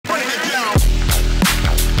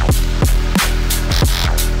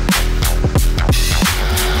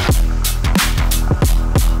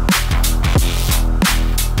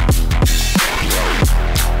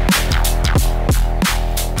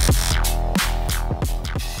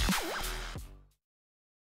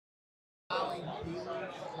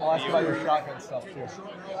I'll ask about your shotgun stuff too.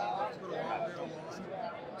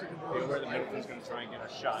 Where the military's going to try and get a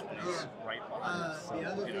shot and he's right behind us. So,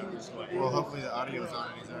 you know, this way. Well, hopefully the audio's on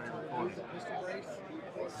and he's already recording.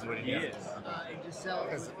 This is what he is.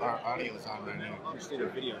 Because our audio is on right now. We just need a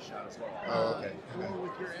video shot as well. Oh, okay.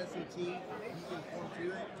 With your SAT, you can form to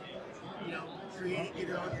it. You know, create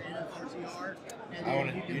your own NFRCR, and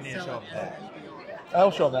then you can sell it as an SPR.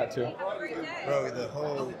 I'll show them that too. Bro, the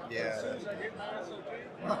whole,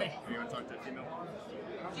 Right. You want to talk to a female?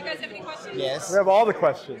 Do you guys have any questions? Yes. We have all the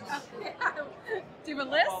questions. Do you have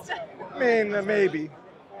a list? I mean, maybe.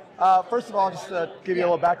 First of all, just to give you a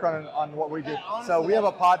little background on what we do. So we have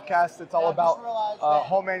a podcast that's all about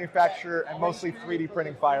home manufacture and mostly 3D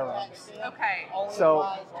printing firearms. Okay. So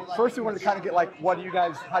first we wanted to kind of get like, how do you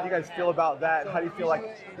guys feel about that? How do you feel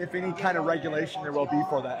like if any kind of regulation there will be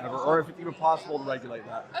for that ever, or if it's even possible to regulate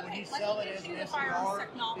that? Okay, let's get into the firearms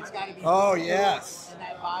technology. It's got to be. Oh, yes. And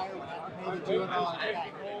that buyer would have to pay the $200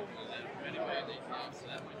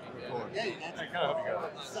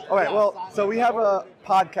 Okay, well, so we have a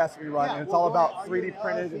podcast we run, and it's all about 3D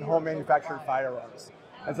printed and home manufactured firearms.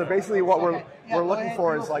 And so basically what we're looking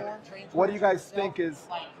for is like, what do you guys think is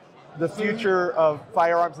the future of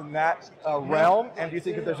firearms in that realm? And do you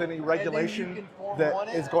think that there's any regulation that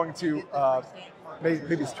is going to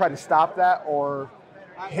maybe try to stop that or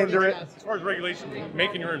hinder it? As far as regulation,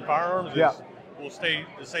 making your own firearms will stay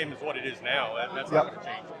the same as what it is now. That's not going to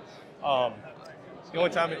change. The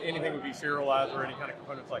only time anything would be serialized or any kind of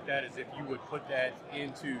components like that is if you would put that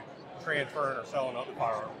into transferring or selling other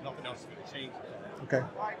firearms. Nothing else is going to change that. Okay.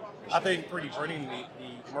 I think 3D printing, the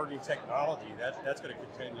emerging technology, that's going to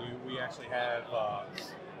continue. We actually have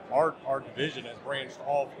our division has branched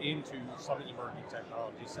off into some emerging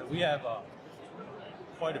technology. So we have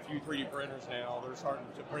quite a few 3D printers now. They're starting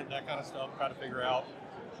to print that kind of stuff, try to figure out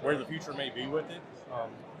where the future may be with it.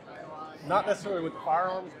 Not necessarily with the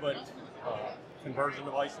firearms, but conversion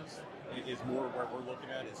devices is more where we're looking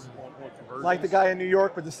at is on-point conversion. Like the guy in New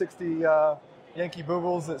York with the 60 Yankee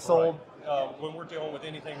Boogles that sold. Right. When we're dealing with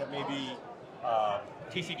anything that may be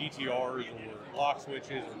TCDTRs or lock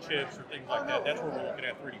switches or chips or things like that, that's where we're looking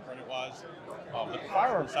at 3D printed wise. But the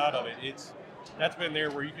firearm side of it, that's been there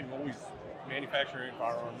where you can always manufacture your own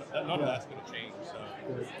firearm. None of that's going to change. So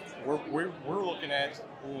we're looking at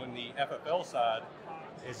on the FFL side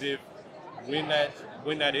as if when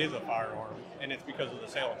that is a firearm, and it's because of the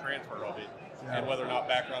sale and transfer of it, and whether or not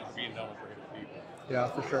backgrounds are being done with regular people. Yeah,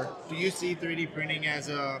 for sure. Do you see 3D printing as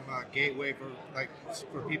a gateway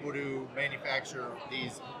for people to manufacture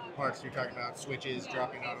these parts you're talking about, switches,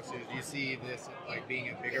 dropping auto seals? Do you see this like being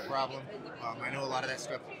a bigger problem? I know a lot of that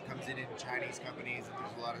stuff comes in Chinese companies, and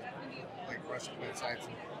there's a lot of like Russian websites,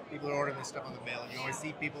 and people are ordering this stuff on the mail, and you always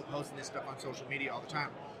see people posting this stuff on social media all the time.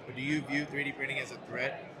 But do you view 3D printing as a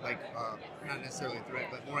threat? Like, not necessarily a threat,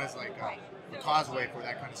 but more as like a causeway for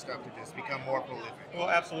that kind of stuff to just become more prolific? Well,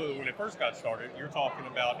 absolutely. When it first got started, you're talking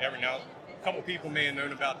about a couple people may have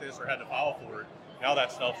known about this or had to file for it. Now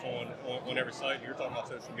that stuff's on every site. You're talking about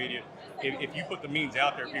social media. If you put the means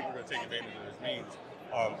out there, people are going to take advantage of those means,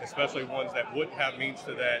 especially ones that wouldn't have means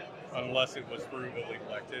to that unless it was through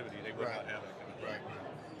illegal activity. They would not have that kind of thing. Right.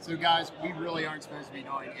 So guys, we really aren't supposed to be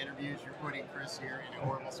doing interviews. You're putting Chris here in a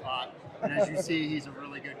horrible spot. And as you see, he's a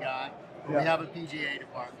really good guy. Yeah. We have a PGA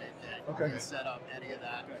department that can set up any of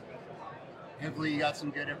that. Hopefully you got some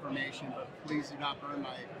good information, but please do not burn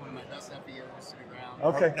one of my best FEOs to the ground.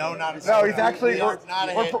 Okay. No, not at No, all. he's actually,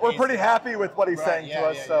 we're pretty happy with what he's Right, saying to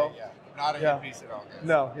us. So Not a hit piece at all, guys.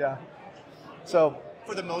 No, So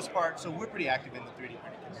For the most part, so we're pretty active in the 3D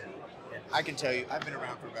printing community. And I can tell you, I've been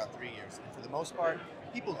around for about 3 years, and for the most part,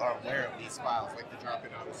 people are aware of these files, like the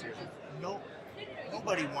drop-in auto series.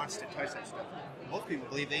 Nobody wants to touch that stuff. Most people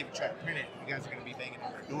believe they even try to print it, and you guys are going to be banging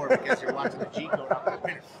on their door because you're watching the G code off the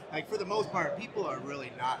printer. Like, for the most part, people are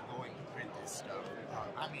really not going to print this stuff.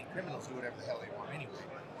 I mean, criminals do whatever the hell they want anyway.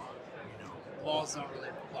 You know, Laws don't really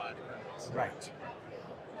apply to criminals. right.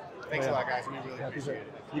 Thanks a lot, guys. We really appreciate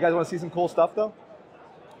it. you guys want to see some cool stuff, though?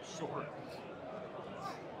 Sure.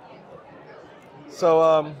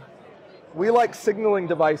 So we like signaling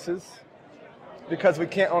devices because we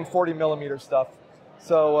can't own 40 millimeter stuff.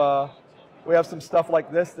 So we have some stuff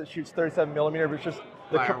like this that shoots 37 millimeter, which is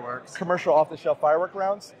the Fireworks. commercial off-the-shelf firework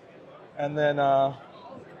rounds. And then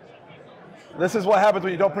this is what happens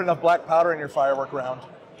when you don't put enough black powder in your firework round.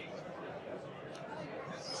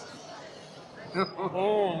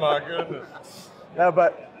 Oh my goodness. No,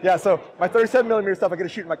 but yeah, so my 37 millimeter stuff I get to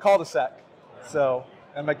shoot in my cul-de-sac. So,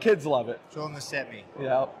 and my kids love it. Show them the set me.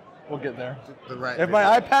 Yeah, we'll get there. The right. If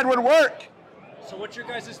my iPad would work. So what's your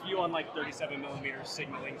guys' view on like 37 millimeter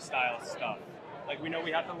signaling style stuff? like we know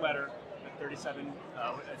we have the letter at 37,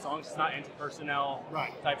 as long as it's not anti-personnel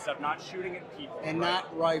type stuff, not shooting at people. And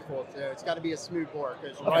not rifle. It's got to be a smooth bore.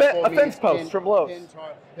 A fence post from Lowe's.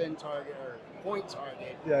 Pin target or point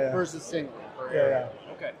target Yeah. versus single. Yeah.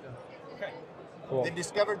 Okay. Cool. They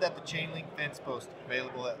discovered that the chain link fence post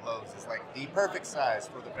available at Lowe's is like the perfect size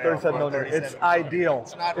for the barrel. 37 millimeter. It's ideal.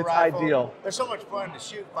 It's not a It's rifle. ideal. They're so much fun to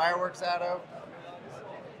shoot fireworks out of.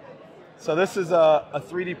 So this is a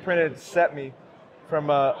 3D printed set me from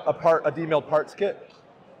a D-milled parts kit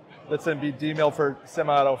that's going to be D-milled for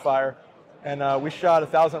semi-auto fire. And we shot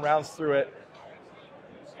 1,000 rounds through it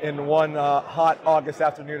in one hot August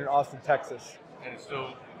afternoon in Austin, Texas. And it's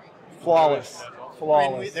still Flawless. I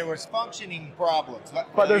mean, there was functioning problems.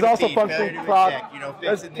 But there's also functioning problems.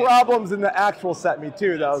 There's fixing problems in the actual set me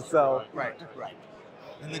too, though. So Right.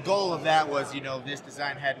 And the goal of that was, this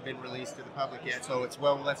design hadn't been released to the public yet, so it's,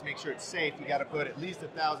 let's make sure it's safe. We got to put at least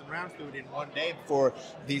 1,000 rounds through it in one day before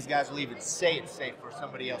these guys will even say it's safe for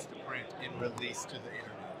somebody else to print and release to the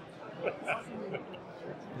internet.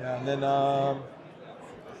 yeah, and then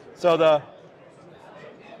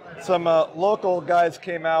some local guys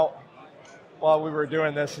came out while we were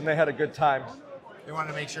doing this, and they had a good time. They wanted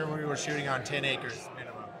to make sure we were shooting on 10 acres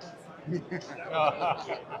minimum.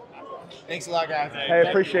 Thanks a lot, guys. Hey,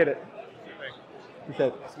 appreciate it. Appreciate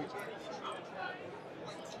it.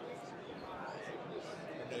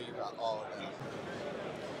 I know you got all of that.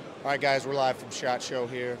 All right, guys, we're live from SHOT Show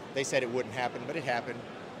here. They said it wouldn't happen, but it happened.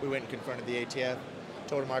 We went and confronted the ATF,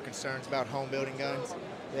 told them our concerns about home building guns.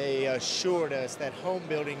 They assured us that home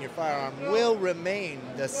building your firearm will remain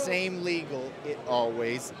the same legal it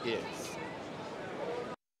always is.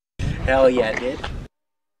 Hell yeah, it did.